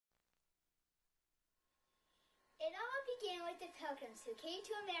began with the Pilgrims who came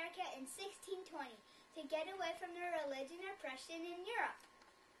to America in 1620 to get away from their religion oppression in Europe.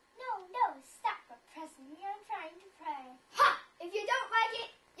 No, stop oppressing me. I'm trying to pray. Ha! If you don't like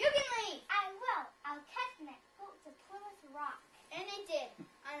it, you can leave. I will. I'll captain that boat to Plymouth Rock. And they did,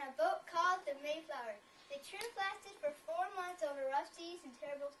 on a boat called the Mayflower. The trip lasted for 4 months over rough seas and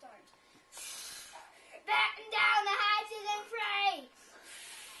terrible storms. Batten down the hatches and pray!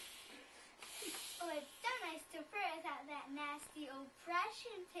 Oh, it's so nice to pray without that nasty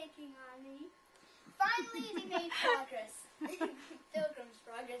oppression taking on me. Finally, they made progress. Pilgrim's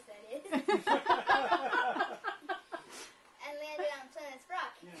progress, that is. And landed on Plymouth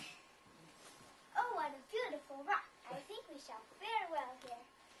Rock. Yeah. Oh, what a beautiful rock. I think we shall fare well here.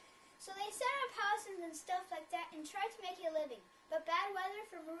 So they set up houses and stuff like that and tried to make a living. But bad weather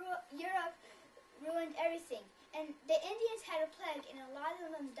from Europe ruined everything. And the Indians had a plague and a lot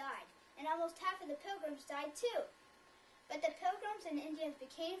of them died. And almost half of the Pilgrims died too. But the Pilgrims and Indians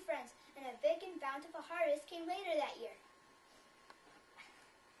became friends, and a big and bountiful harvest came later that year.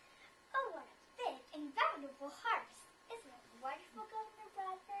 Oh, what a big and bountiful harvest. Isn't it wonderful, Governor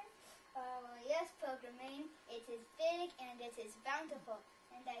Bradford? Oh, well, yes, Pilgrim Maine. It is big and it is bountiful.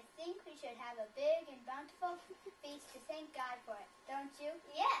 And I think we should have a big and bountiful feast to thank God for it, don't you?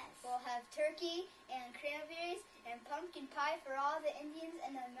 Yes. We'll have turkey and cranberries and pumpkin pie for all the Indians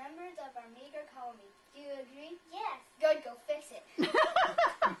and the members of our meager colony. Do you agree? Yes. Good, go fix it.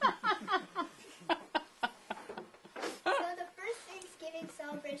 So the first Thanksgiving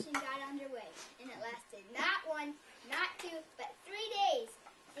celebration got underway, and it lasted not 1, not 2, but 3 days.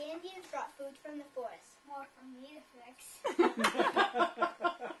 The Indians brought food from the forest. More for me to fix.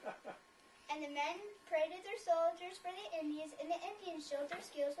 And the men paraded their soldiers for the Indians, and the Indians showed their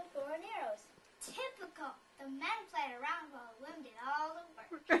skills with bow and arrows. Typical. The men played around while the women did all the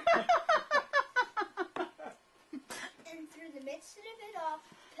work. And through the midst of it all,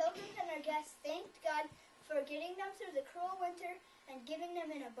 pilgrims and their guests thanked God for getting them through the cruel winter and giving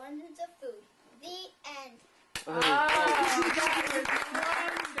them an abundance of food. The end. That was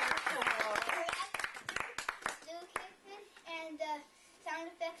Luke Hickman and sound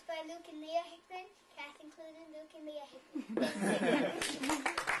effects by Luke and Leah Hickman. Cast including Luke and Leah Hickman.